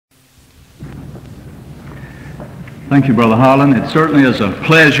Thank you, Brother Holland. It certainly is a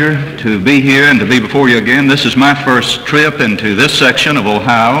pleasure to be here and to be before you again. This is my first trip into this section of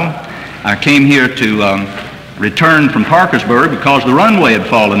Ohio. I came here to return from Parkersburg because the runway had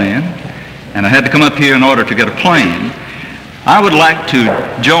fallen in, and I had to come up here in order to get a plane. I would like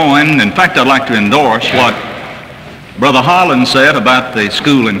to join, in fact, I'd like to endorse what Brother Holland said about the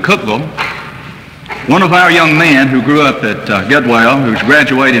school in Cookeville. One of our young men who grew up at Gedwell, who's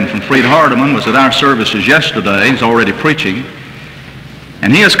graduating from Freed Hardeman, was at our services yesterday. He's already preaching.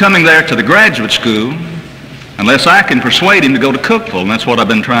 And he is coming there to the graduate school unless I can persuade him to go to Cookeville, and that's what I've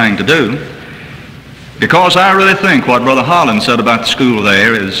been trying to do. Because I really think what Brother Holland said about the school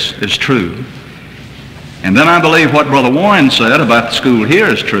there is true. And then I believe what Brother Warren said about the school here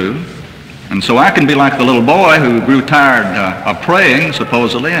is true. And so I can be like the little boy who grew tired of praying,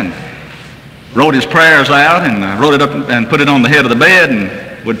 supposedly, and wrote his prayers out and wrote it up and put it on the head of the bed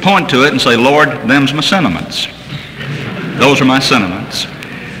and would point to it and say, Lord, them's my sentiments. Those are my sentiments.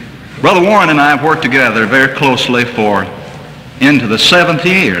 Brother Warren and I have worked together very closely for into the 7th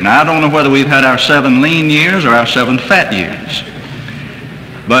year. Now, I don't know whether we've had our 7 lean years or our 7 fat years,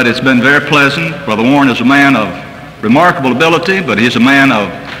 but it's been very pleasant. Brother Warren is a man of remarkable ability, but he's a man of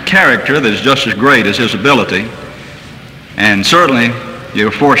character that is just as great as his ability. And certainly, you're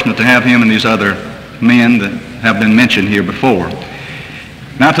fortunate to have him and these other men that have been mentioned here before.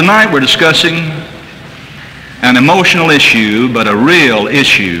 Now tonight we're discussing an emotional issue, but a real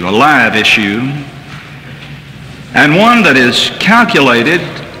issue, a live issue, and one that is calculated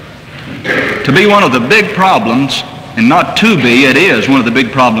to be one of the big problems, and not to be, it is one of the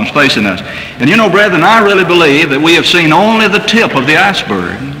big problems facing us. And you know, brethren, I really believe that we have seen only the tip of the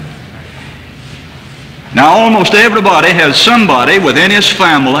iceberg. Now, almost everybody has somebody within his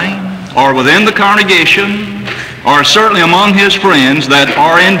family or within the congregation or certainly among his friends that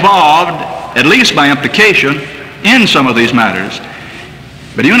are involved, at least by implication, in some of these matters.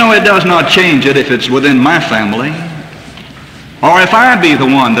 But you know, it does not change it if it's within my family or if I be the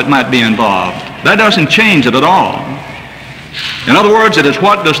one that might be involved. That doesn't change it at all. In other words, it is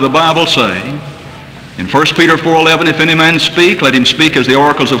what does the Bible say? In 1 Peter 4:11, if any man speak, let him speak as the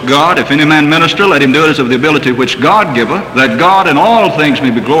oracles of God. If any man minister, let him do it as of the ability which God giveth, that God in all things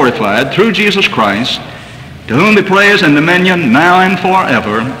may be glorified through Jesus Christ, to whom be praise and dominion now and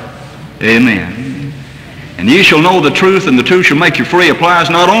forever. Amen. And ye shall know the truth, and the truth shall make you free applies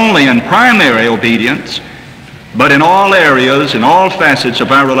not only in primary obedience, but in all areas, in all facets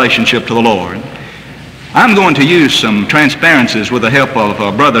of our relationship to the Lord. I'm going to use some transparencies with the help of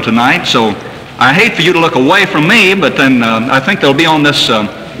a brother tonight, so I hate for you to look away from me, but then I think they'll be on this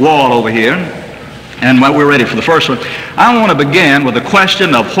wall over here. And while we're ready for the first one, I want to begin with the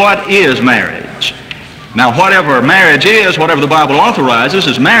question of what is marriage. Now, whatever marriage is, whatever the Bible authorizes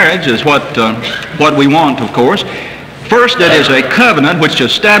as marriage is what we want, of course. First, it is a covenant which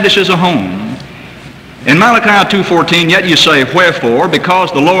establishes a home. In Malachi 2:14, yet you say, wherefore?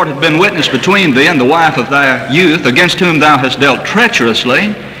 Because the Lord hath been witness between thee and the wife of thy youth, against whom thou hast dealt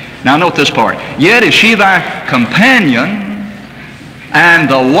treacherously. Now note this part. Yet is she thy companion and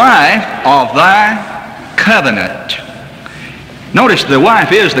the wife of thy covenant. Notice the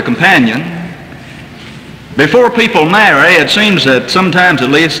wife is the companion. Before people marry, it seems that sometimes at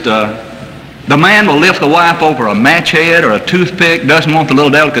least the man will lift the wife over a match head or a toothpick, doesn't want the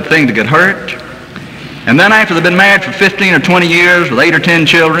little delicate thing to get hurt. And then after they've been married for 15 or 20 years with 8 or 10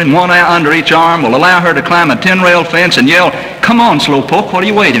 children, one under each arm, will allow her to climb a 10-rail fence and yell, come on, slowpoke, what are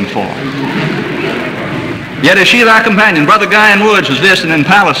you waiting for? Yet is she thy companion. Brother Guy in Woods was visiting in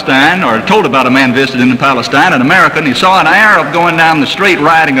Palestine, or told about a man visiting in Palestine, an American. He saw an Arab going down the street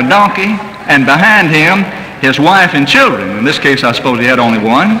riding a donkey, and behind him, his wife and children. In this case, I suppose he had only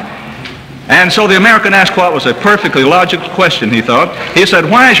one. And so the American asked what was a perfectly logical question, he thought. He said,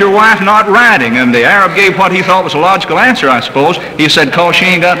 why is your wife not riding? And the Arab gave what he thought was a logical answer, I suppose. He said, 'cause she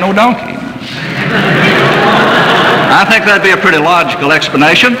ain't got no donkey. I think that'd be a pretty logical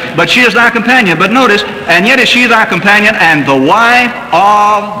explanation. But she is thy companion. But notice, and yet is she thy companion and the wife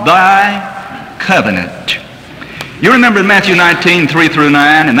of thy covenant. You remember in Matthew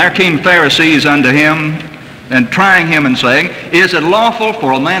 19:3-9, and there came Pharisees unto him, and trying him and saying, is it lawful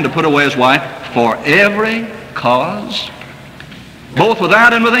for a man to put away his wife for every cause? Both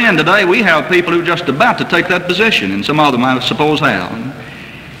without and within. Today we have people who are just about to take that position, and some of them I suppose have.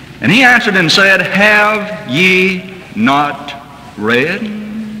 And he answered and said, have ye not read?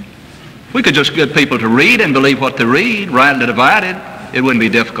 We could just get people to read and believe what they read, rightly divided. It wouldn't be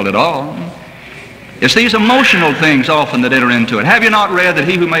difficult at all. It's these emotional things often that enter into it. Have you not read that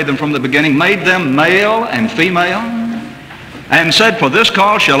he who made them from the beginning made them male and female? and said, for this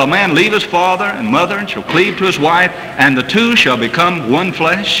cause shall a man leave his father and mother, and shall cleave to his wife, and the two shall become one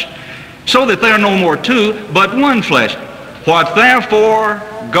flesh, so that they are no more two, but one flesh. What therefore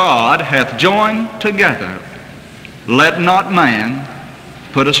God hath joined together, let not man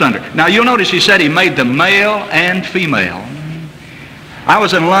put asunder. Now you'll notice he said he made them male and female. I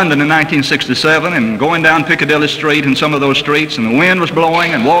was in London in 1967 and going down Piccadilly Street and some of those streets, and the wind was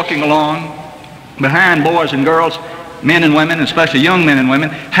blowing, and walking along behind boys and girls, men and women, especially young men and women,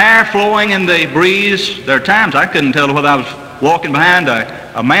 hair flowing in the breeze. There are times I couldn't tell whether I was walking behind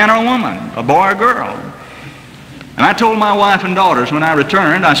a man or a woman, a boy or a girl. And I told my wife and daughters when I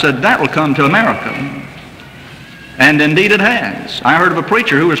returned, I said, that will come to America. And indeed it has. I heard of a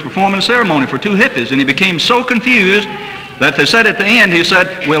preacher who was performing a ceremony for two hippies, and he became so confused that they said at the end, he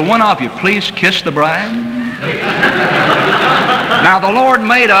said, will one of you please kiss the bride? Now the Lord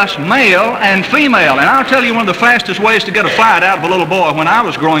made us male and female, and I'll tell you one of the fastest ways to get a fight out of a little boy when I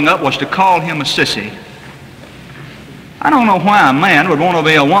was growing up was to call him a sissy. I don't know why a man would want to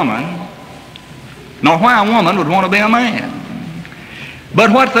be a woman, nor why a woman would want to be a man.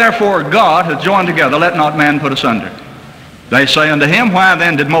 But what therefore God hath joined together, let not man put asunder. They say unto him, why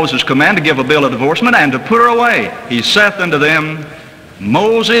then did Moses command to give a bill of divorcement and to put her away? He saith unto them,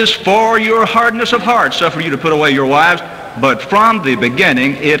 Moses, for your hardness of heart suffer you to put away your wives, but from the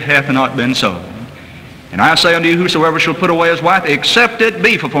beginning it hath not been so. And I say unto you, whosoever shall put away his wife, except it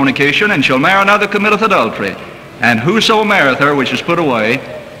be for fornication, and shall marry another, committeth adultery. And whoso marrieth her which is put away,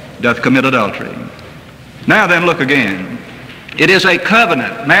 doth commit adultery. Now then, look again. It is a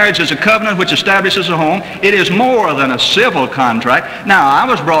covenant. Marriage is a covenant which establishes a home. It is more than a civil contract. Now, I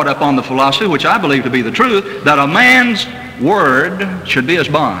was brought up on the philosophy, which I believe to be the truth, that a man's word should be his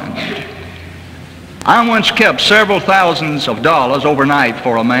bond. I once kept several thousands of dollars overnight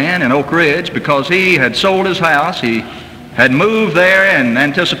for a man in Oak Ridge because he had sold his house. He had moved there in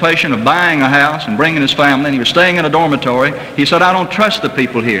anticipation of buying a house and bringing his family, and he was staying in a dormitory. He said, I don't trust the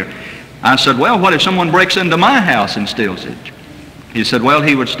people here. I said, well, what if someone breaks into my house and steals it? He said, well,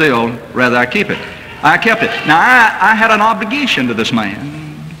 he would still rather I keep it. I kept it. Now, I had an obligation to this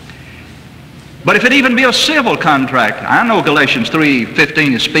man. But if it even be a civil contract, I know Galatians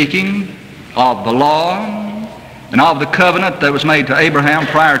 3:15 is speaking of the law and of the covenant that was made to Abraham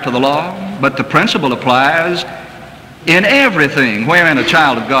prior to the law, but the principle applies in everything wherein a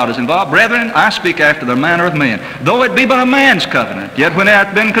child of God is involved. Brethren, I speak after the manner of men. Though it be but a man's covenant, yet when it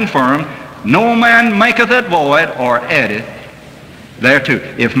hath been confirmed, no man maketh it void or addeth thereto.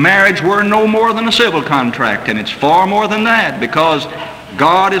 If marriage were no more than a civil contract, and it's far more than that, because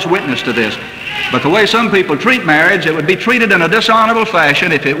God is witness to this. But the way some people treat marriage, it would be treated in a dishonorable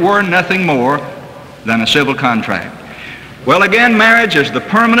fashion if it were nothing more than a civil contract. Well, again, marriage is the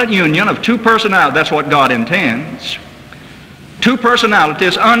permanent union of two personalities. That's what God intends. Two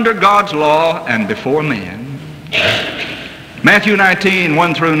personalities under God's law and before men. Matthew 19,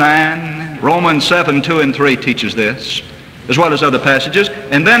 1 through 9, Romans 7, 2 and 3 teaches this, as well as other passages.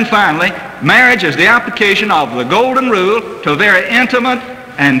 And then finally, marriage is the application of the golden rule to a very intimate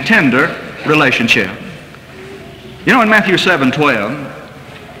and tender relationship. You know, in Matthew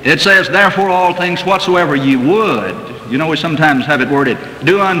 7:12, it says, therefore all things whatsoever ye would. You know, we sometimes have it worded,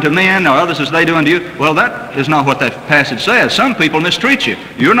 do unto men or others as they do unto you. Well, that is not what that passage says. Some people mistreat you.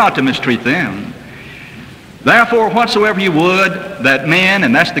 You're not to mistreat them. Therefore, whatsoever you would that men,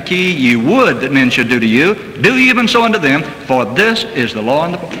 and that's the key, you would that men should do to you, do even so unto them, for this is the law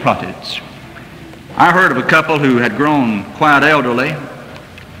and the prophets. I heard of a couple who had grown quite elderly,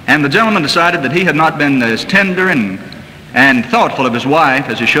 and the gentleman decided that he had not been as tender and thoughtful of his wife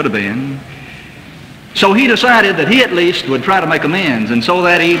as he should have been. So he decided that he at least would try to make amends. And so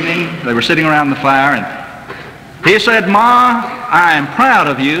that evening, they were sitting around the fire, and he said, Ma, I am proud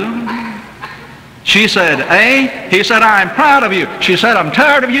of you. She said, eh? He said, I am proud of you. She said, I'm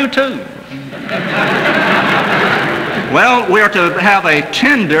tired of you too. Well, we are to have a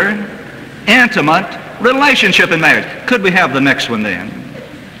tender, intimate relationship in marriage. Could we have the next one then?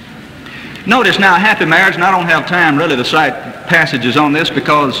 Notice now, happy marriage, and I don't have time really to cite passages on this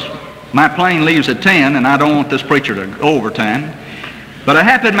because my plane leaves at 10 and I don't want this preacher to go overtime. But a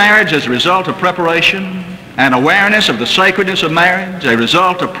happy marriage is a result of preparation and awareness of the sacredness of marriage, a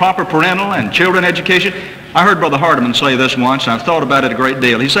result of proper parental and children education. I heard Brother Hardeman say this once, and I've thought about it a great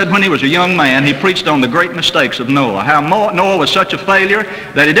deal. He said when he was a young man, he preached on the great mistakes of Noah, how Noah was such a failure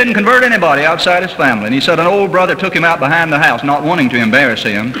that he didn't convert anybody outside his family. And he said an old brother took him out behind the house, not wanting to embarrass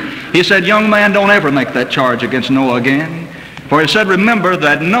him. He said, young man, don't ever make that charge against Noah again. For he said, remember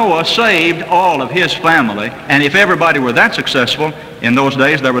that Noah saved all of his family, and if everybody were that successful in those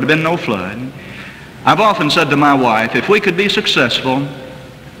days, there would have been no flood. I've often said to my wife, if we could be successful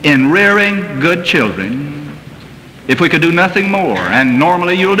in rearing good children, if we could do nothing more, and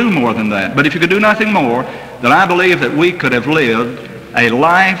normally you'll do more than that, but if you could do nothing more, then I believe that we could have lived a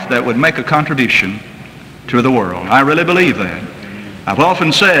life that would make a contribution to the world. I really believe that. I've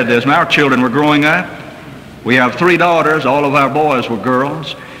often said, as our children were growing up, we have 3 daughters, all of our boys were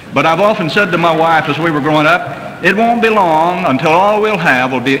girls, but I've often said to my wife as we were growing up, it won't be long until all we'll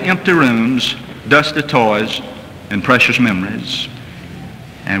have will be empty rooms, dusty toys, and precious memories.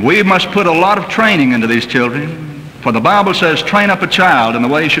 And we must put a lot of training into these children, for the Bible says, train up a child in the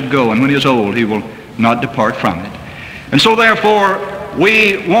way he should go, and when he is old, he will not depart from it. And so therefore,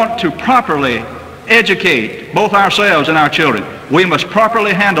 we want to properly educate both ourselves and our children. We must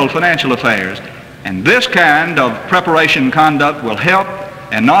properly handle financial affairs. And this kind of preparation and conduct will help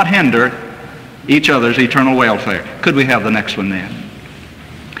and not hinder each other's eternal welfare. Could we have the next one then?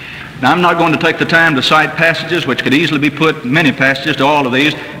 Now, I'm not going to take the time to cite passages which could easily be put, many passages to all of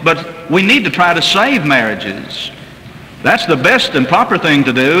these, but we need to try to save marriages. That's the best and proper thing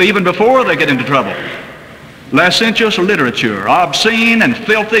to do even before they get into trouble. Licentious literature, obscene and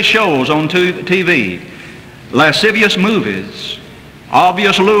filthy shows on TV, lascivious movies,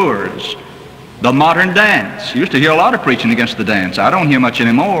 obvious lures, the modern dance. You used to hear a lot of preaching against the dance. I don't hear much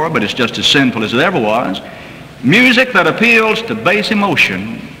anymore, but it's just as sinful as it ever was. Music that appeals to base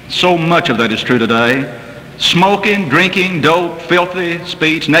emotion. So much of that is true today. Smoking, drinking, dope, filthy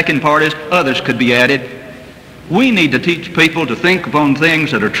speech, necking parties, others could be added. We need to teach people to think upon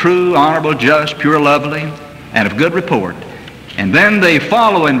things that are true, honorable, just, pure, lovely, and of good report. And then the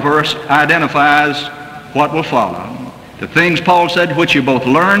following verse identifies what will follow. The things Paul said, which you both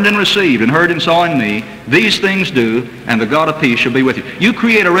learned and received and heard and saw in me, these things do, and the God of peace shall be with you. You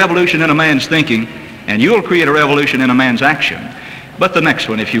create a revolution in a man's thinking, and you'll create a revolution in a man's action. But the next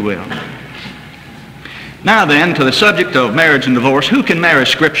one, if you will. Now then, to the subject of marriage and divorce, who can marry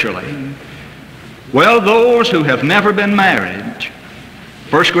scripturally? Well, those who have never been married.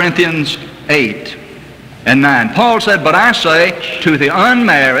 1 Corinthians 8 and 9. Paul said, but I say to the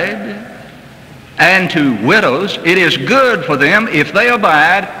unmarried and to widows, it is good for them if they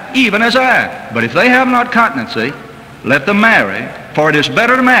abide, even as I. But if they have not continency, let them marry, for it is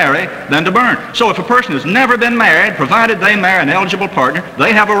better to marry than to burn. So if a person has never been married, provided they marry an eligible partner,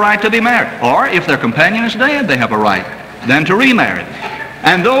 they have a right to be married. Or if their companion is dead, they have a right then to remarry.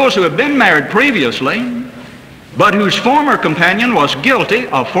 And those who have been married previously, but whose former companion was guilty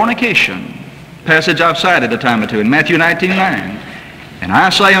of fornication. Passage I've cited a time or two in Matthew 19:9. And I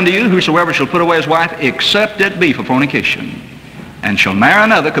say unto you, whosoever shall put away his wife, except it be for fornication, and shall marry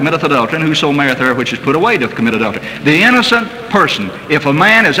another, committeth adultery, and whoso marrieth her which is put away doth commit adultery. The innocent person, if a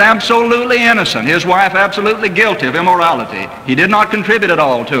man is absolutely innocent, his wife absolutely guilty of immorality, he did not contribute at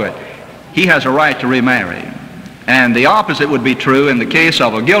all to it, he has a right to remarry. And the opposite would be true in the case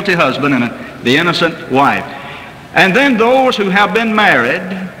of a guilty husband and the innocent wife. And then those who have been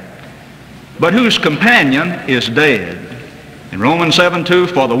married, but whose companion is dead. In Romans 7:2,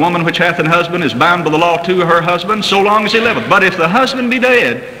 for the woman which hath an husband is bound by the law to her husband so long as he liveth. But if the husband be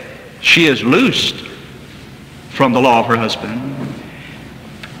dead, she is loosed from the law of her husband.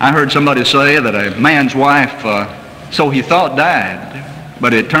 I heard somebody say that a man's wife, so he thought, died,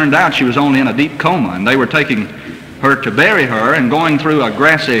 but it turned out she was only in a deep coma, and they were taking her to bury her and going through a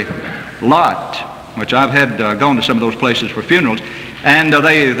grassy lot, which I've had gone to some of those places for funerals. And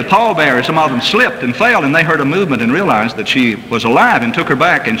the pallbearers, some of them slipped and fell, and they heard a movement and realized that she was alive and took her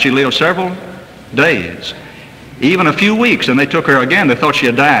back, and she lived several days, even a few weeks, and they took her again. They thought she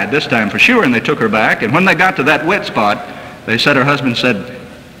had died this time for sure, and they took her back. And when they got to that wet spot, they said, her husband said,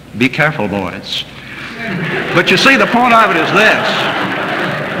 be careful, boys. But you see, the point of it is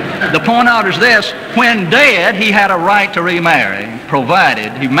this. The point of it is this. When dead, he had a right to remarry,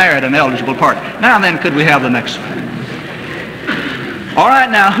 provided he married an eligible partner. Now then, could we have the next one? All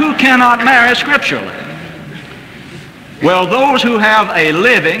right, now, who cannot marry scripturally? Well, those who have a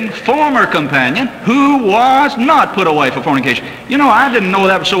living former companion who was not put away for fornication. You know, I didn't know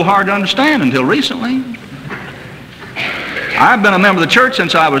that was so hard to understand until recently. I've been a member of the church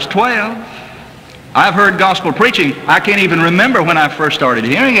since I was 12. I've heard gospel preaching. I can't even remember when I first started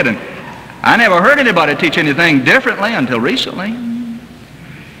hearing it, and I never heard anybody teach anything differently until recently.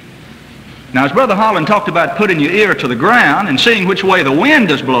 Now, as Brother Holland talked about putting your ear to the ground and seeing which way the wind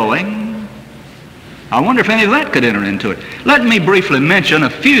is blowing, I wonder if any of that could enter into it. Let me briefly mention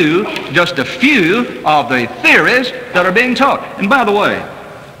just a few of the theories that are being taught. And by the way,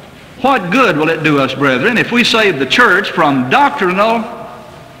 what good will it do us, brethren, if we save the church from doctrinal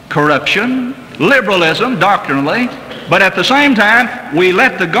corruption, liberalism doctrinally, But at the same time, we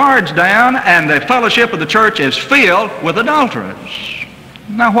let the guards down, and the fellowship of the church is filled with adulterers.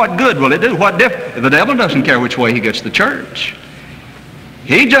 Now, what good will it do? The devil doesn't care which way he gets the church.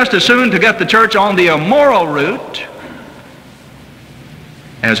 He just as soon to get the church on the immoral route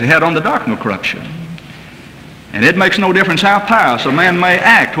as he had on the doctrinal corruption. And it makes no difference how pious a man may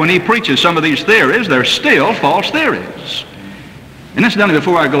act when he preaches some of these theories. They're still false theories. And incidentally,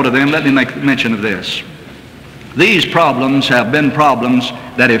 before I go to them, let me make mention of this. These problems have been problems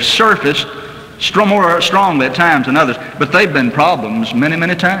that have surfaced more strongly at times than others, but they've been problems many,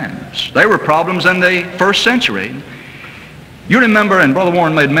 many times. They were problems in the first century. You remember, and Brother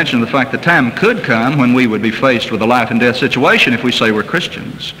Warren made mention of the fact that time could come when we would be faced with a life and death situation if we say we're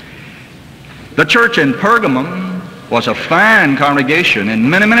Christians. The church in Pergamum was a fine congregation in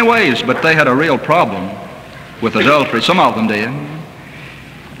many, many ways, but they had a real problem with adultery. Some of them did.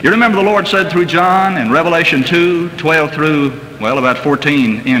 You remember the Lord said through John in Revelation 2:12 through, well, about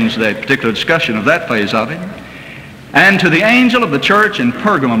 14 ends that particular discussion of that phase of it. And to the angel of the church in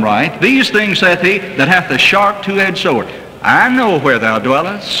Pergamum write, these things saith he that hath the sharp two-edged sword. I know where thou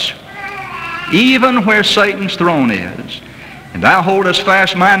dwellest, even where Satan's throne is. And thou holdest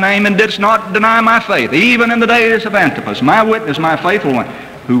fast my name and didst not deny my faith, even in the days of Antipas, my witness, my faithful one,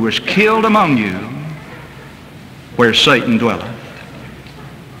 who was killed among you where Satan dwelleth.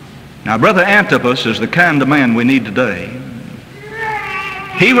 Now, Brother Antipas is the kind of man we need today.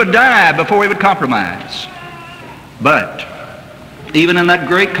 He would die before he would compromise. But even in that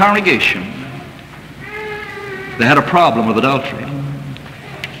great congregation, they had a problem with adultery.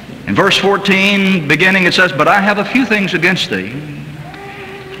 In verse 14, beginning, it says, but I have a few things against thee,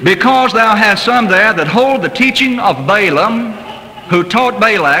 because thou hast some there that hold the teaching of Balaam, who taught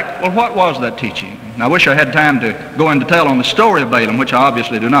Balak. Well, what was that teaching? Now, I wish I had time to go into detail on the story of Balaam, which I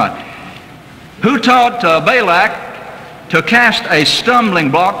obviously do not. Who taught Balak to cast a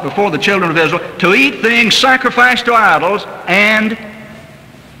stumbling block before the children of Israel, to eat things sacrificed to idols, and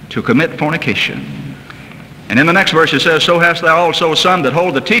to commit fornication. And in the next verse it says, so hast thou also some that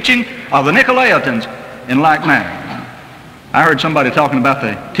hold the teaching of the Nicolaitans in like manner. I heard somebody talking about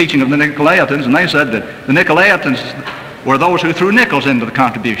the teaching of the Nicolaitans, and they said that the Nicolaitans were those who threw nickels into the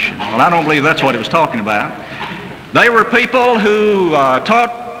contribution. Well, I don't believe that's what it was talking about. They were people who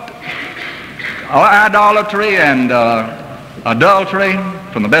taught idolatry and adultery,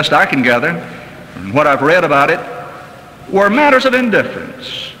 from the best I can gather, and what I've read about it, were matters of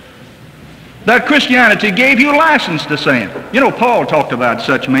indifference. That Christianity gave you license to sin. You know, Paul talked about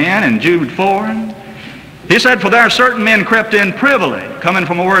such men in Jude 4. He said, for there are certain men crept in privily, coming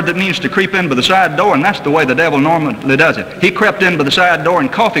from a word that means to creep in by the side door, and that's the way the devil normally does it. He crept in by the side door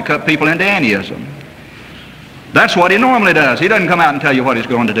and coffee cup people into atheism. That's what he normally does. He doesn't come out and tell you what he's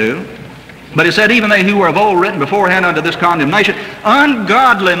going to do. But he said, even they who were of old written beforehand unto this condemnation,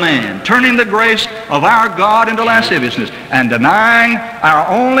 ungodly men, turning the grace of our God into lasciviousness, and denying our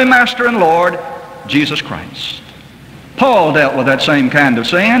only Master and Lord, Jesus Christ. Paul dealt with that same kind of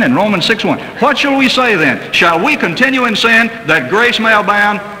sin in Romans 6:1. What shall we say then? Shall we continue in sin that grace may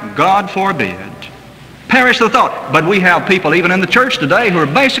abound? God forbid. Perish the thought. But we have people even in the church today who are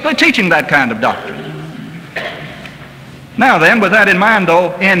basically teaching that kind of doctrine. Now then, with that in mind,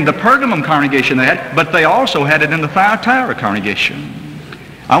 though, in the Pergamum congregation they had, but they also had it in the Thyatira congregation.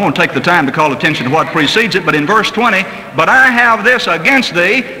 I won't take the time to call attention to what precedes it, but in verse 20, but I have this against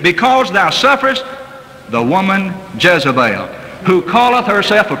thee, because thou sufferest the woman Jezebel, who calleth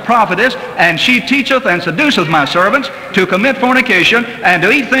herself a prophetess, and she teacheth and seduceth my servants to commit fornication and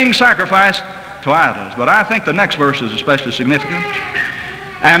to eat things sacrificed to idols. But I think the next verse is especially significant.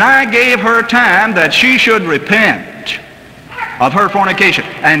 And I gave her time that she should repent of her fornication,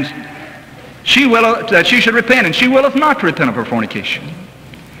 and that she should repent, and she willeth not repent of her fornication.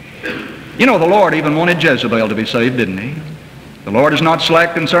 You know, the Lord even wanted Jezebel to be saved, didn't he? The Lord is not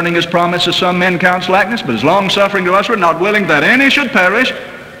slack concerning his promise, as some men count slackness, but is long-suffering to usward, not willing that any should perish,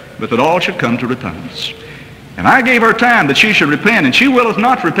 but that all should come to repentance. And I gave her time that she should repent, and she willeth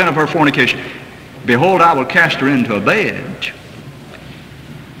not repent of her fornication. Behold, I will cast her into a bed.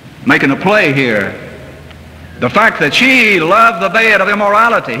 Making a play here. The fact that she loved the bed of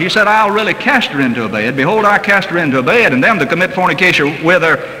immorality. He said, I'll really cast her into a bed. Behold, I cast her into a bed, and them that commit fornication with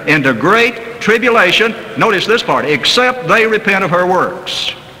her into great tribulation. Notice this part, except they repent of her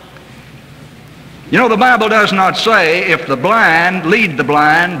works. You know, the Bible does not say if the blind lead the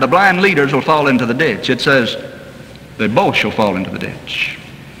blind leaders will fall into the ditch. It says they both shall fall into the ditch.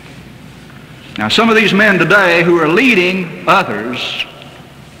 Now, some of these men today who are leading others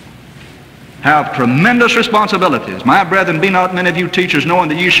have tremendous responsibilities. My brethren, be not many of you teachers knowing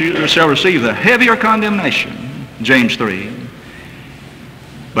that you shall receive the heavier condemnation. James 3.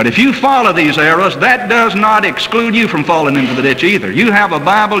 But if you follow these errors, that does not exclude you from falling into the ditch either. You have a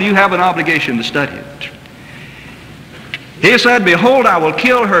Bible, you have an obligation to study it. He said, behold, I will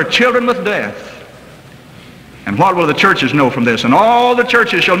kill her children with death. And what will the churches know from this? And all the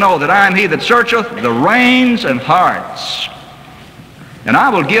churches shall know that I am he that searcheth the reins and hearts. And I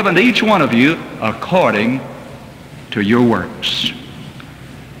will give unto each one of you according to your works.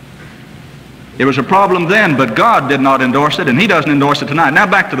 It was a problem then, but God did not endorse it, and he doesn't endorse it tonight. Now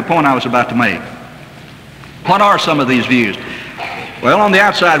back to the point I was about to make. What are some of these views? Well, on the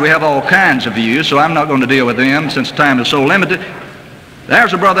outside we have all kinds of views, so I'm not going to deal with them since time is so limited.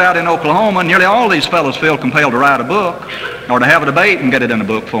 There's a brother out in Oklahoma, and nearly all these fellows feel compelled to write a book or to have a debate and get it in a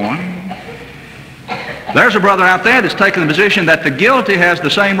book form. There's a brother out there that's taken the position that the guilty has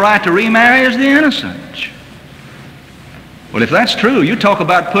the same right to remarry as the innocent. Well, if that's true, you talk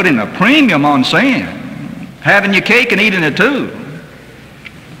about putting a premium on sin, having your cake and eating it too.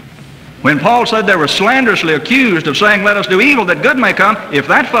 When Paul said they were slanderously accused of saying, let us do evil that good may come, if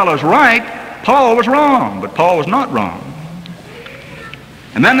that fellow's right, Paul was wrong, but Paul was not wrong.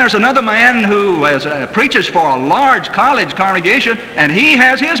 And then there's another man who preaches for a large college congregation, and he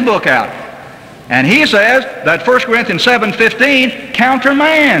has his book out. And he says that 1 Corinthians 7:15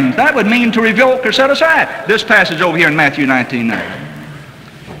 countermands. That would mean to revoke or set aside. This passage over here in Matthew 19:9.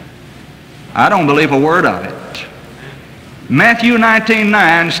 I don't believe a word of it. Matthew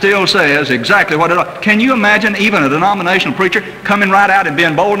 19:9 still says exactly what it is. Can you imagine even a denominational preacher coming right out and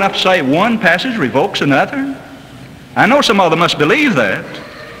being bold enough to say one passage revokes another? I know some of them must believe that.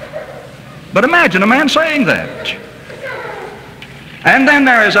 But imagine a man saying that. And then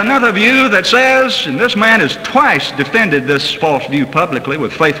there is another view that says, and this man has twice defended this false view publicly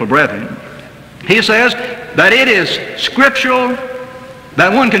with faithful brethren. He says that it is scriptural,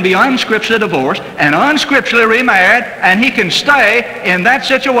 that one can be unscripturally divorced and unscripturally remarried, and he can stay in that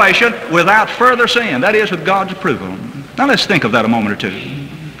situation without further sin. That is, with God's approval. Now let's think of that a moment or two.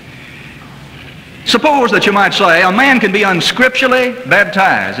 Suppose that you might say a man can be unscripturally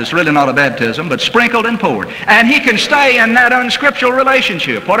baptized. It's really not a baptism, but sprinkled and poured. And he can stay in that unscriptural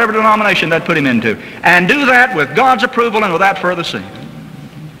relationship, whatever denomination that put him into, and do that with God's approval and without further sin.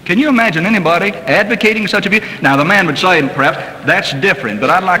 Can you imagine anybody advocating such a view? Now the man would say, perhaps, that's different,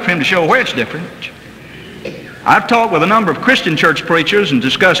 but I'd like for him to show where it's different. I've talked with a number of Christian church preachers and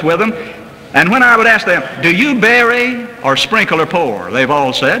discussed with them, and when I would ask them, do you bury or sprinkle or pour? They've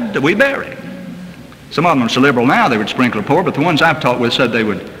all said that we bury. Some of them are so liberal now they would sprinkle or pour, but the ones I've talked with said they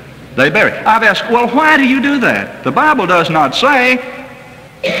bury. I've asked, well, why do you do that? The Bible does not say,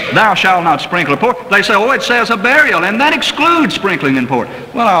 thou shalt not sprinkle or pour. They say, oh, it says a burial, and that excludes sprinkling and pouring.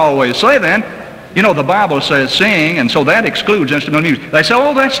 Well, I always say then, you know, the Bible says sing, and so that excludes instrumental music. They say,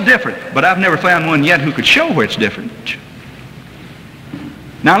 oh, that's different, but I've never found one yet who could show where it's different.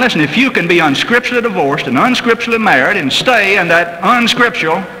 Now listen, if you can be unscripturally divorced and unscripturally married and stay in that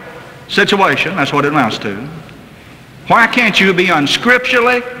unscriptural situation, that's what it amounts to. Why can't you be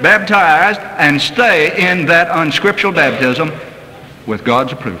unscripturally baptized and stay in that unscriptural baptism with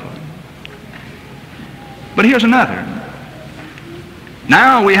God's approval? But here's another.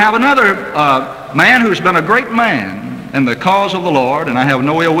 Now we have another man who's been a great man in the cause of the Lord, and I have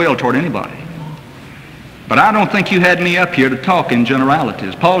no ill will toward anybody. But I don't think you had me up here to talk in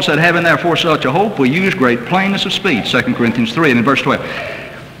generalities. Paul said, having therefore such a hope, we use great plainness of speech, 2 Corinthians 3 and in verse 12.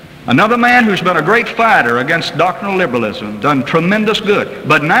 Another man who's been a great fighter against doctrinal liberalism, done tremendous good,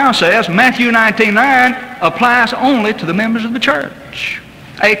 but now says Matthew 19:9 applies only to the members of the church.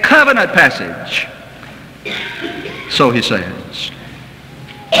 A covenant passage. So he says.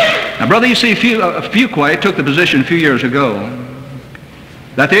 Now, brother, you see, Fuquay took the position a few years ago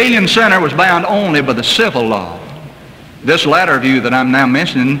that the alien sinner was bound only by the civil law. This latter view that I'm now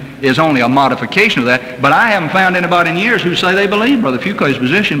mentioning is only a modification of that, but I haven't found anybody in years who say they believe Brother Fuquay's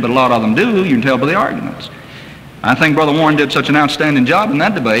position, but a lot of them do. You can tell by the arguments. I think Brother Warren did such an outstanding job in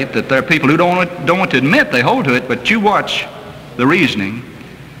that debate that there are people who don't want to admit they hold to it, but you watch the reasoning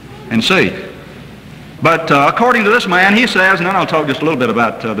and see. But according to this man, he says, and then I'll talk just a little bit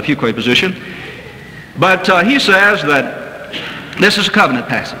about the Fuquay position, but he says that this is a covenant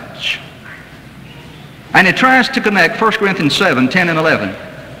passage. And it tries to connect 1 Corinthians 7, 10 and 11.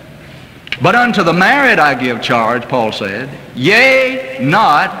 But unto the married I give charge, Paul said, yea,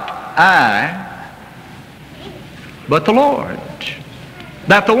 not I, but the Lord,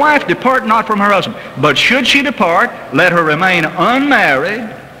 that the wife depart not from her husband. But should she depart, let her remain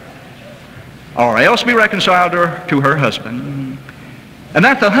unmarried, or else be reconciled to her husband. And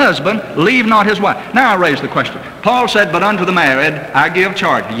that the husband leave not his wife. Now I raise the question. Paul said, but unto the married I give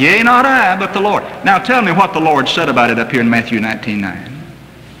charge. Yea, not I, but the Lord. Now tell me what the Lord said about it up here in Matthew 19:9.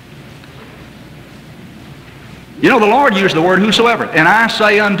 You know, the Lord used the word whosoever. And I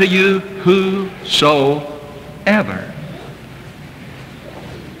say unto you, whosoever.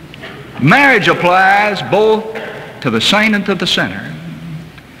 Marriage applies both to the saint and to the sinner.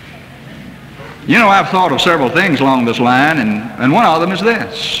 You know, I've thought of several things along this line, and one of them is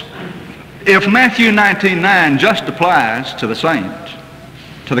this. If Matthew 19:9 just applies to the saint,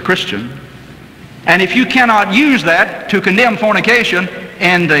 to the Christian, and if you cannot use that to condemn fornication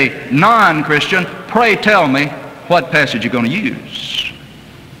in the non-Christian, pray tell me what passage you're going to use.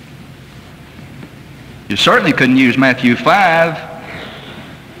 You certainly couldn't use Matthew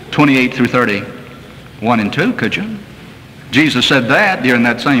 5:28 through 31 and 2, could you? Jesus said that during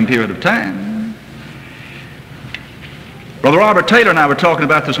that same period of time. Brother Robert Taylor and I were talking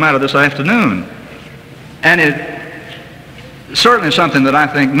about this matter this afternoon, and it certainly is something that I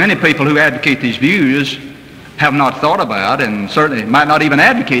think many people who advocate these views have not thought about, and certainly might not even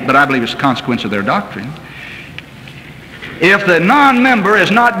advocate, but I believe it's a consequence of their doctrine. If the non-member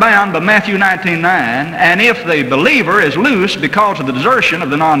is not bound by Matthew 19:9, and if the believer is loose because of the desertion of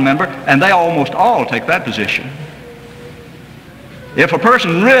the non-member, and they almost all take that position, if a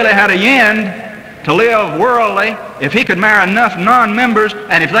person really had a yen to live worldly, if he could marry enough non-members,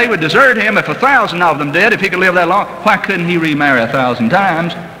 and if they would desert him, if 1,000 of them did, if he could live that long, why couldn't he remarry 1,000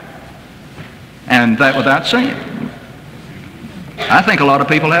 times, and that without sin? I think a lot of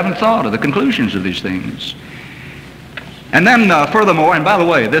people haven't thought of the conclusions of these things. And then furthermore, and by the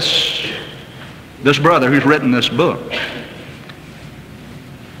way, this brother who's written this book,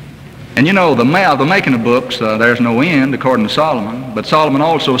 and you know, the making of books, there's no end, according to Solomon. But Solomon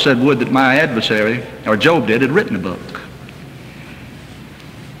also said, would that my adversary, or Job did, had written a book.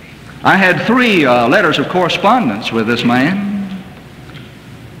 I had 3 letters of correspondence with this man.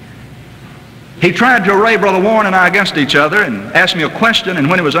 He tried to array Brother Warren and I against each other and asked me a question, and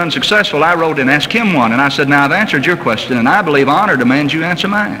when he was unsuccessful, I wrote and asked him one. And I said, now I've answered your question, and I believe honor demands you answer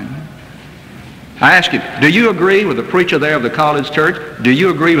mine. I ask you, do you agree with the preacher there of the college church? Do you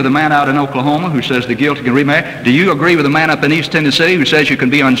agree with the man out in Oklahoma who says the guilty can remarry? Do you agree with the man up in East Tennessee who says you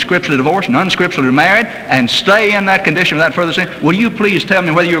can be unscripturally divorced and unscripturally married and stay in that condition without further sin? Will you please tell me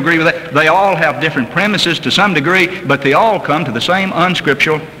whether you agree with that? They all have different premises to some degree, but they all come to the same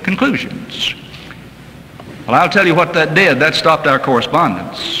unscriptural conclusions. Well, I'll tell you what that did. That stopped our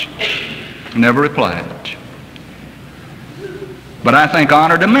correspondence. Never replied. But I think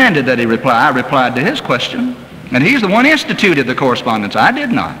honor demanded that he reply. I replied to his question, and he's the one who instituted the correspondence. I did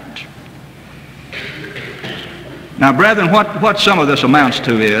not. Now, brethren, what some of this amounts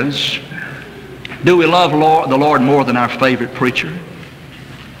to is, do we love the Lord more than our favorite preacher?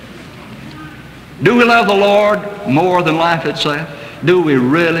 Do we love the Lord more than life itself? Do we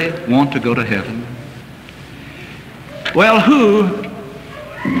really want to go to heaven? Well, who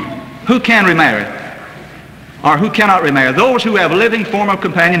can remarry? Or who cannot remarry? Those who have a living former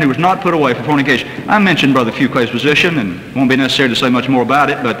companion who was not put away for fornication. I mentioned Brother Fuquay's position, and it won't be necessary to say much more about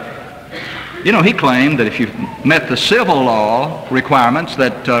it, but, you know, he claimed that if you met the civil law requirements,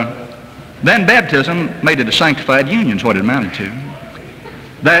 that then baptism made it a sanctified union is what it amounted to.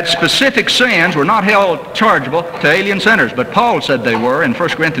 That specific sins were not held chargeable to alien sinners, but Paul said they were in 1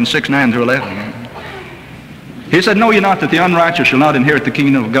 Corinthians 6:9 through 11. He said, know ye not that the unrighteous shall not inherit the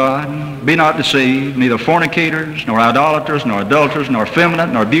kingdom of God? Be not deceived, neither fornicators, nor idolaters, nor adulterers, nor effeminate,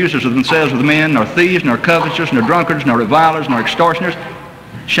 nor abusers of themselves with men, nor thieves, nor covetous, nor drunkards, nor revilers, nor extortioners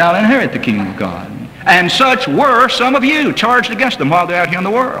shall inherit the kingdom of God. And such were some of you, charged against them while they're out here in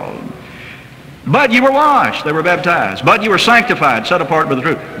the world. But you were washed, they were baptized. But you were sanctified, set apart by the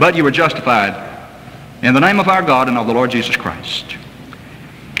truth. But you were justified in the name of our God and of the Lord Jesus Christ.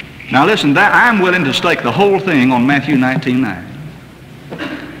 Now listen, I'm willing to stake the whole thing on Matthew 19:9.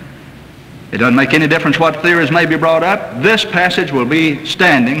 It doesn't make any difference what theories may be brought up. This passage will be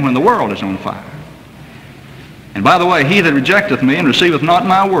standing when the world is on fire. And by the way, he that rejecteth me and receiveth not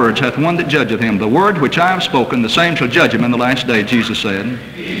my words hath one that judgeth him. The word which I have spoken, the same shall judge him in the last day, Jesus said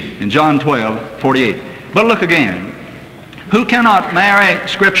in John 12:48. But look again. Who cannot marry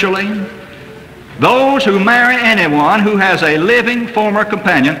scripturally? Those who marry anyone who has a living former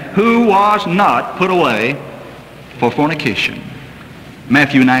companion who was not put away for fornication.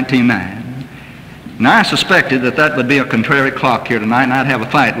 Matthew 19:9. Now I suspected that would be a contrary clock here tonight, and I'd have a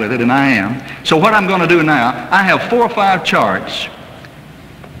fight with it, and I am. So what I'm going to do now, I have 4 or 5 charts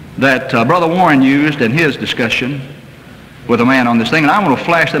that Brother Warren used in his discussion with a man on this thing, and I want to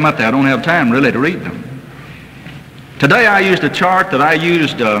flash them up there. I don't have time really to read them. Today I used a chart that I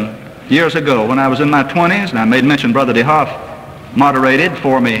used years ago when I was in my 20s, and I made mention Brother DeHoff moderated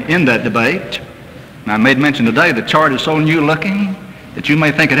for me in that debate. And I made mention today the chart is so new looking that you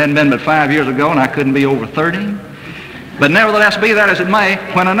may think it hadn't been but 5 years ago and I couldn't be over 30. But nevertheless, be that as it may,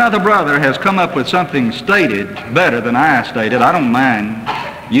 when another brother has come up with something stated better than I stated, I don't mind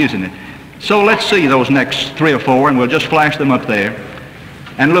using it. So let's see those next 3 or 4, and we'll just flash them up there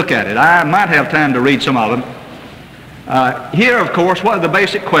and look at it. I might have time to read some of them. Here, of course, what the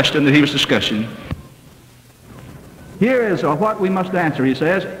basic question that he was discussing. Here is what we must answer. He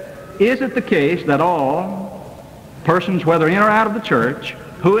says, is it the case that all persons, whether in or out of the church,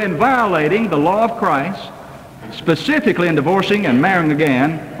 who in violating the law of Christ, specifically in divorcing and marrying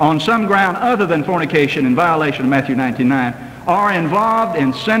again, on some ground other than fornication in violation of Matthew 19:9, are involved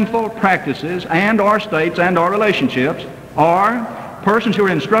in sinful practices and or states and or relationships, or persons who are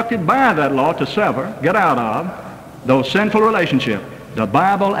instructed by that law to sever, get out of, those sinful relationships? The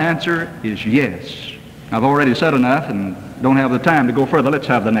Bible answer is yes. I've already said enough and don't have the time to go further. Let's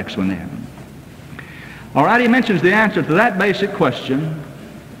have the next one then. All right, he mentions the answer to that basic question.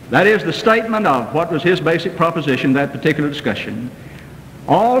 That is the statement of what was his basic proposition, that particular discussion.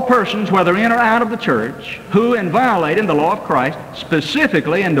 All persons, whether in or out of the church, who in violating the law of Christ,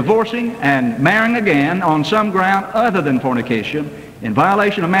 specifically in divorcing and marrying again on some ground other than fornication, in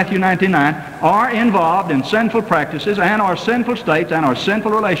violation of Matthew 19:9, are involved in sinful practices and our sinful states and our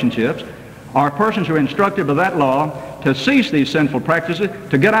sinful relationships, are persons who are instructed by that law to cease these sinful practices,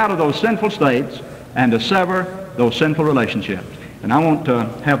 to get out of those sinful states, and to sever those sinful relationships. And I won't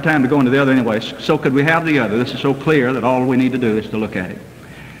have time to go into the other anyway, so could we have the other? This is so clear that all we need to do is to look at it.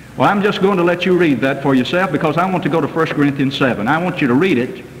 Well, I'm just going to let you read that for yourself because I want to go to 1 Corinthians 7. I want you to read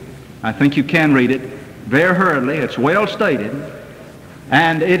it. I think you can read it very hurriedly. It's well stated.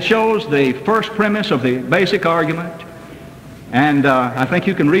 And it shows the first premise of the basic argument. And I think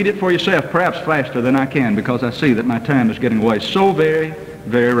you can read it for yourself, perhaps faster than I can, because I see that my time is getting away so very,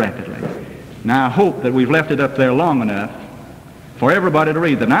 very rapidly. Now, I hope that we've left it up there long enough for everybody to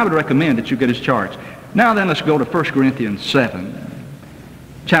read them. I would recommend that you get his charts. Now then, let's go to 1 Corinthians 7,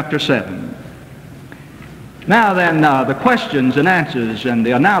 chapter 7. Now then, the questions and answers and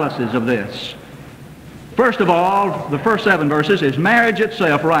the analysis of this. First of all, the first 7 verses, is marriage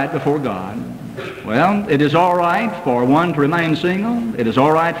itself right before God? Well, it is all right for one to remain single. It is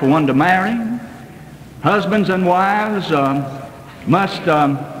all right for one to marry. Husbands and wives must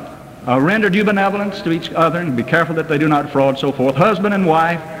render due benevolence to each other and be careful that they do not defraud, so forth. Husband and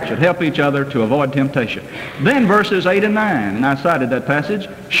wife should help each other to avoid temptation. Then verses 8 and 9, and I cited that passage,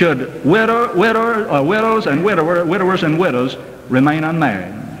 should widows and widowers and widows remain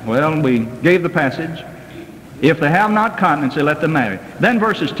unmarried? Well, we gave the passage. If they have not continency, let them marry. Then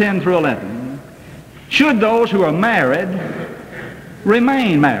verses 10 through 11. Should those who are married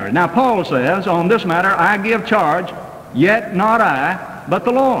remain married? Now Paul says, on this matter I give charge, yet not I, but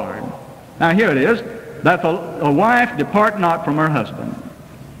the Lord. Now here it is, that a wife depart not from her husband.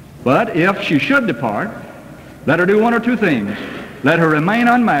 But if she should depart, let her do one or two things. Let her remain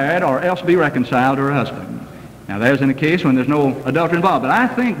unmarried, or else be reconciled to her husband. Now there's in a case when there's no adultery involved. But I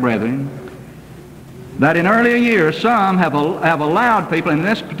think, brethren, that in earlier years some have allowed people, in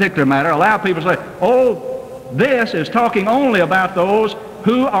this particular matter, allowed people to say, oh, this is talking only about those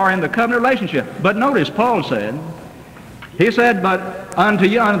who are in the covenant relationship. But notice Paul said, he said, but unto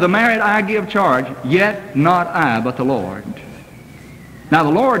you, unto the married I give charge, yet not I, but the Lord. Now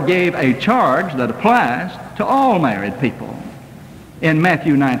the Lord gave a charge that applies to all married people in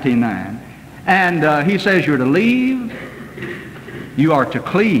Matthew 19:9. And he says you're to leave, you are to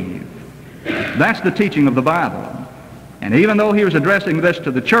cleave. That's the teaching of the Bible. And even though he was addressing this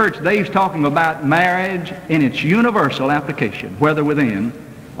to the church, he's talking about marriage in its universal application, whether within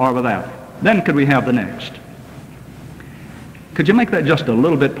or without. Then could we have the next? Could you make that just a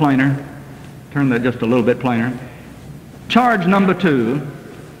little bit plainer? Turn that just a little bit plainer. Charge number 2,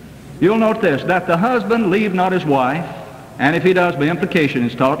 you'll note this, that the husband leave not his wife, and if he does, by implication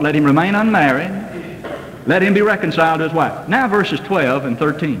is taught, let him remain unmarried, let him be reconciled to his wife. Now verses 12 and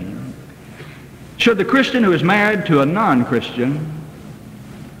 13. Should the Christian who is married to a non-Christian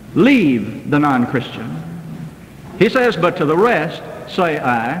leave the non-Christian? He says, but to the rest say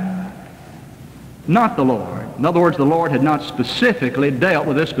I, not the Lord. In other words, the Lord had not specifically dealt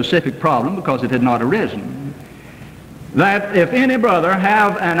with this specific problem because it had not arisen. That if any brother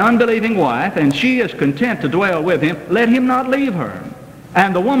have an unbelieving wife, and she is content to dwell with him, let him not leave her.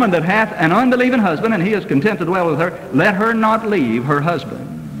 And the woman that hath an unbelieving husband, and he is content to dwell with her, let her not leave her husband.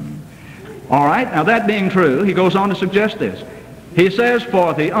 All right, now that being true, he goes on to suggest this. He says,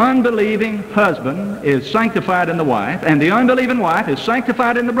 for the unbelieving husband is sanctified in the wife, and the unbelieving wife is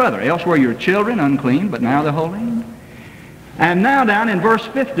sanctified in the brother. Else were your children unclean, but now they're holy. And now down in verse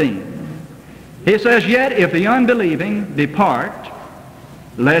 15, he says, yet if the unbelieving depart,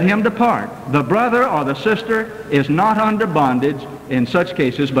 let him depart. The brother or the sister is not under bondage in such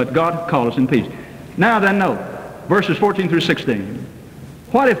cases, but God calls us in peace. Now then note, verses 14 through 16.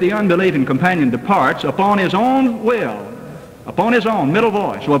 What if the unbelieving companion departs upon his own will, upon his own middle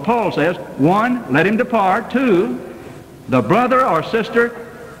voice? Well, Paul says, 1, let him depart. 2, the brother or sister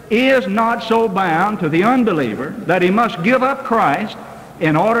is not so bound to the unbeliever that he must give up Christ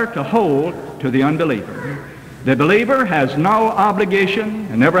in order to hold to the unbeliever. The believer has no obligation,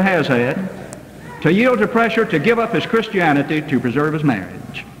 and never has had, to yield to pressure to give up his Christianity to preserve his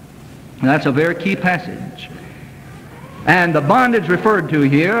marriage. And that's a very key passage. And the bondage referred to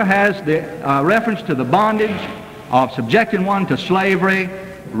here has the reference to the bondage of subjecting one to slavery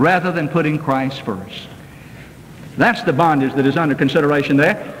rather than putting Christ first. That's the bondage that is under consideration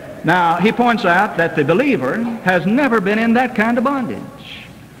there. Now, he points out that the believer has never been in that kind of bondage.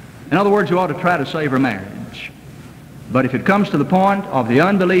 In other words, you ought to try to save her marriage. But if it comes to the point of the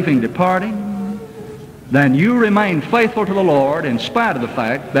unbelieving departing, then you remain faithful to the Lord in spite of the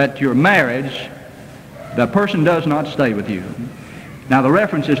fact that your marriage, the person does not stay with you. Now, the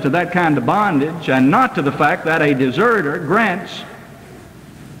reference is to that kind of bondage and not to the fact that a deserter grants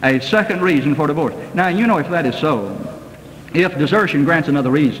a second reason for divorce. Now, you know, if that is so, if desertion grants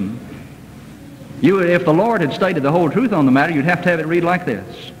another reason, if the Lord had stated the whole truth on the matter, you'd have to have it read like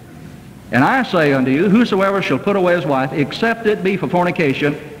this. And I say unto you, whosoever shall put away his wife, except it be for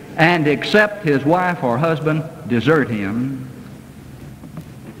fornication, and except his wife or husband desert him,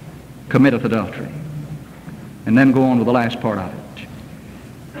 committeth adultery. And then go on with the last part of it.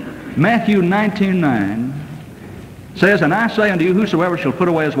 Matthew 19:9 says, and I say unto you, whosoever shall put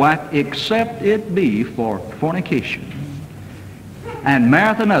away his wife, except it be for fornication, and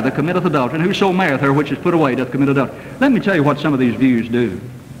marrieth another, committeth adultery, and whoso marrieth her which is put away doth commit adultery. Let me tell you what some of these views do.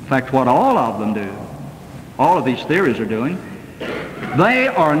 In fact, what all of them do, all of these theories are doing, they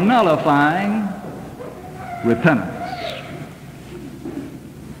are nullifying repentance.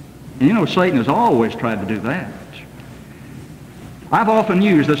 And you know, Satan has always tried to do that. I've often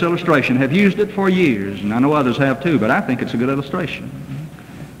used this illustration, have used it for years, and I know others have too, but I think it's a good illustration.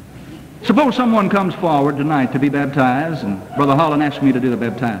 Suppose someone comes forward tonight to be baptized, and Brother Holland asks me to do the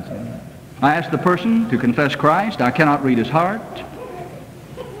baptizing. I ask the person to confess Christ. I cannot read his heart.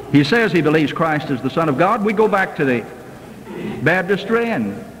 He says he believes Christ is the Son of God. We go back to the baptistry,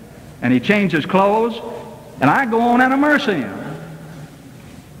 and he changes clothes, and I go on and immerse him.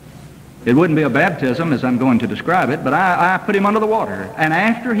 It wouldn't be a baptism as I'm going to describe it, but I put him under the water. And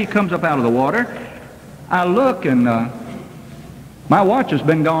after he comes up out of the water, I look, and my watch has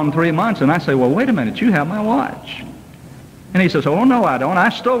been gone 3 months, and I say, well, wait a minute, you have my watch. And he says, oh, no, I don't. I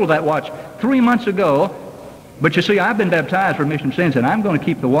stole that watch 3 months ago. But you see, I've been baptized for remission of sins, and I'm going to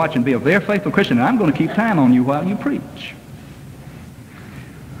keep the watch and be a very faithful Christian, and I'm going to keep time on you while you preach.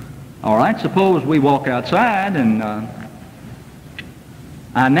 All right, suppose we walk outside, and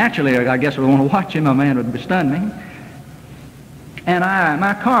I guess I want to watch him. A man would stun me. And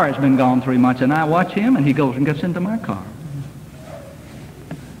my car has been gone 3 months, and I watch him, and he goes and gets into my car.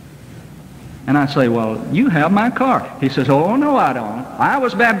 And I say, well, you have my car. He says, oh, no, I don't. I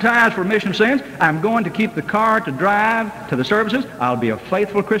was baptized for remission of sins. I'm going to keep the car to drive to the services. I'll be a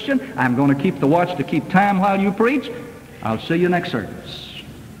faithful Christian. I'm going to keep the watch to keep time while you preach. I'll see you next service.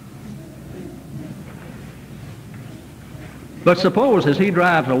 But suppose as he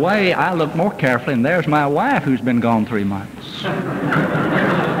drives away, I look more carefully, and there's my wife who's been gone 3 months.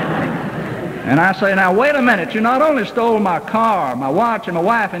 And I say, now, wait a minute. You not only stole my car, my watch, and my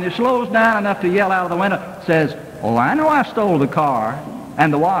wife, and he slows down enough to yell out of the window, says, oh, I know I stole the car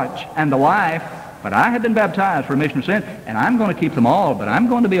and the watch and the wife, but I have been baptized for remission of sin, and I'm going to keep them all, but I'm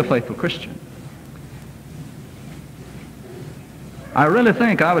going to be a faithful Christian. I really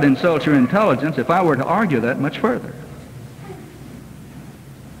think I would insult your intelligence if I were to argue that much further.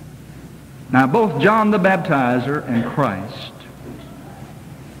 Now, both John the Baptizer and Christ,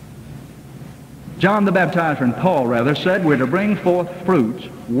 John the Baptizer and Paul, rather, said we're to bring forth fruits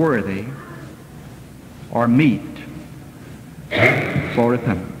worthy or meet for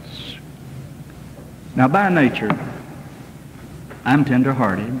repentance. Now, by nature, I'm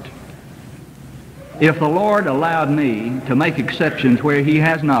tender-hearted. If the Lord allowed me to make exceptions where he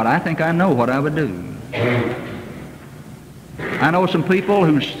has not, I think I know what I would do. I know some people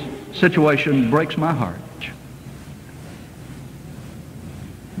whose situation breaks my heart.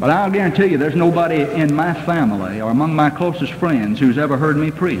 But I'll guarantee you there's nobody in my family or among my closest friends who's ever heard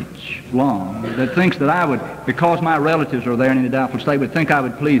me preach long that thinks that I would, because my relatives are there in any doubtful state, would think I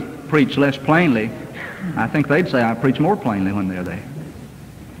would preach less plainly. I think they'd say I preach more plainly when they're there.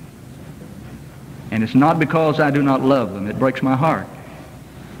 And it's not because I do not love them. It breaks my heart.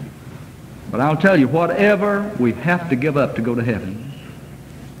 But I'll tell you, whatever we have to give up to go to heaven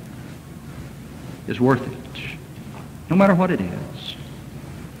is worth it, no matter what it is.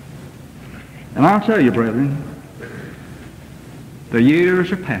 And I'll tell you, brethren, the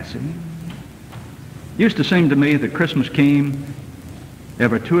years are passing. It used to seem to me that Christmas came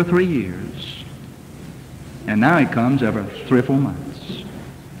every 2 or 3 years, and now it comes every 3 or 4 months.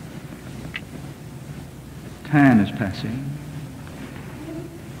 Time is passing.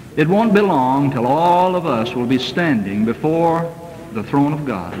 It won't be long till all of us will be standing before the throne of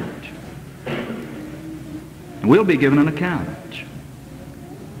God. And we'll be given an account.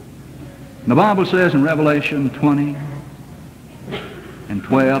 The Bible says in Revelation 20 and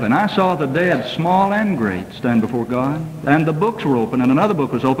 12, and I saw the dead, small and great, stand before God, and the books were open, and another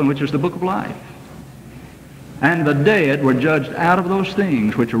book was open, which is the book of life. And the dead were judged out of those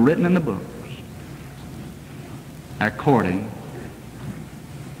things which are written in the books, according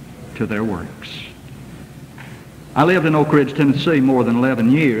to their works. I lived in Oak Ridge, Tennessee more than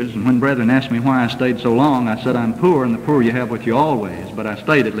 11 years, and when brethren asked me why I stayed so long, I said, I'm poor, and the poor you have with you always. But I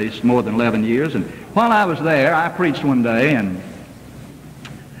stayed at least more than 11 years, and while I was there, I preached one day, and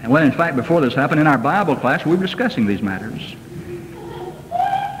well, in fact, before this happened, in our Bible class, we were discussing these matters.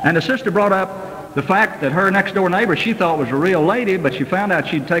 And a sister brought up the fact that her next-door neighbor she thought was a real lady, but she found out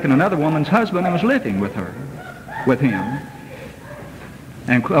she'd taken another woman's husband and was living with him.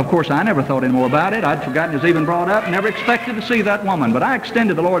 And of course, I never thought any more about it. I'd forgotten it was even brought up, never expected to see that woman. But I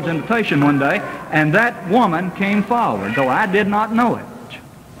extended the Lord's invitation one day, and that woman came forward, though I did not know it.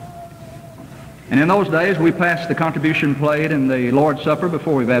 And in those days, we passed the contribution plate in the Lord's Supper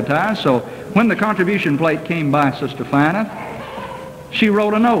before we baptized. So when the contribution plate came by Sister Fina, she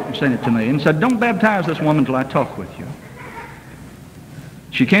wrote a note and sent it to me and said, don't baptize this woman till I talk with you.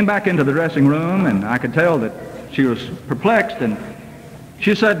 She came back into the dressing room, and I could tell that she was perplexed, and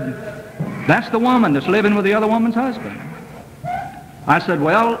she said, that's the woman that's living with the other woman's husband. I said,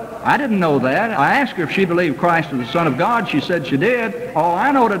 well, I didn't know that. I asked her if she believed Christ was the Son of God. She said she did. All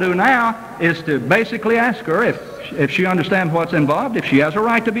I know to do now is to basically ask her if she understands what's involved, if she has a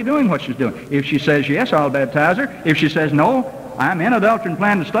right to be doing what she's doing. If she says yes, I'll baptize her. If she says no, I'm in adultery and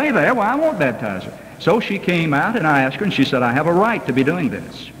plan to stay there, well, I won't baptize her. So she came out, and I asked her, and she said, I have a right to be doing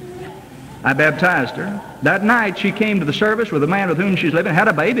this. I baptized her. That night she came to the service with the man with whom she's living, had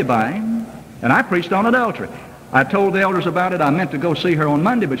a baby by him, and I preached on adultery. I told the elders about it. I meant to go see her on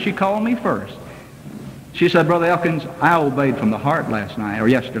Monday, but she called me first. She said, Brother Elkins, I obeyed from the heart last night, or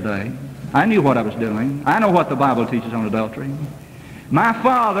yesterday. I knew what I was doing. I know what the Bible teaches on adultery. My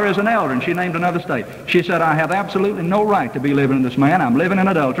father is an elder, and she named another state. She said, I have absolutely no right to be living in this man. I'm living in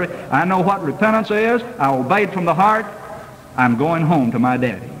adultery. I know what repentance is. I obeyed from the heart. I'm going home to my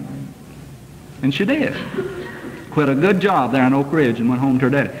daddy. And she did. Quit a good job there in Oak Ridge and went home to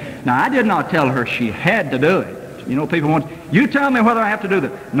her daddy. Now, I did not tell her she had to do it. You know, people want, you tell me whether I have to do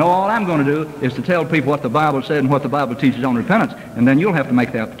that. No, all I'm going to do is to tell people what the Bible said and what the Bible teaches on repentance, and then you'll have to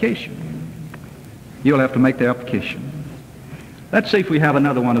make the application. You'll have to make the application. Let's see if we have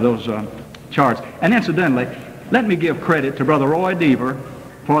another one of those charts. And incidentally, let me give credit to Brother Roy Deaver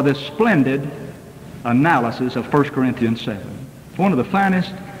for this splendid analysis of 1 Corinthians 7. One of the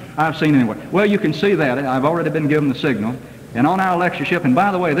finest I've seen anywhere. Well, you can see that. I've already been given the signal. And on our lectureship, and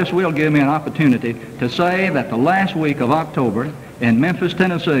by the way, this will give me an opportunity to say that the last week of October in Memphis,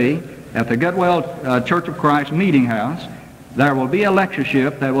 Tennessee, at the Getwell Church of Christ Meeting House, there will be a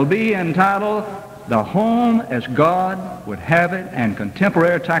lectureship that will be entitled The Home as God Would Have It and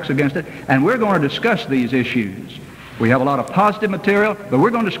Contemporary Attacks Against It. And we're going to discuss these issues. We have a lot of positive material, but we're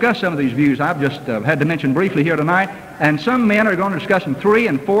going to discuss some of these views I've just had to mention briefly here tonight. And some men are going to discuss them 3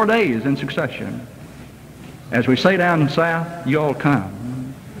 and 4 days in succession. As we say down south, you all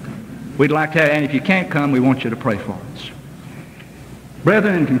come. We'd like to, and if you can't come, we want you to pray for us.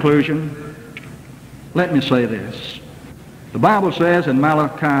 Brethren, in conclusion, let me say this. The Bible says in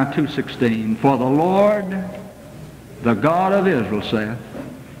Malachi 2:16, For the Lord, the God of Israel, saith,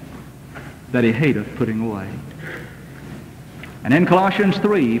 that he hateth putting away. And in Colossians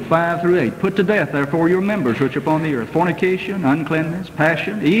 3:5-8, Put to death, therefore, your members which are upon the earth, fornication, uncleanness,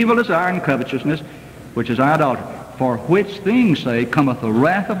 passion, evil desire, and covetousness, which is idolatry. For which things' sake cometh the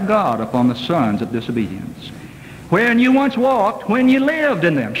wrath of God upon the sons of disobedience. Wherein you once walked, when you lived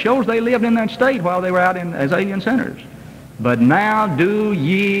in them. Shows they lived in that state while they were out as alien sinners. But now do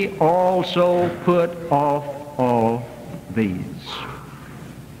ye also put off all these.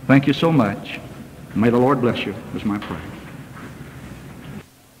 Thank you so much. May the Lord bless you, is my prayer.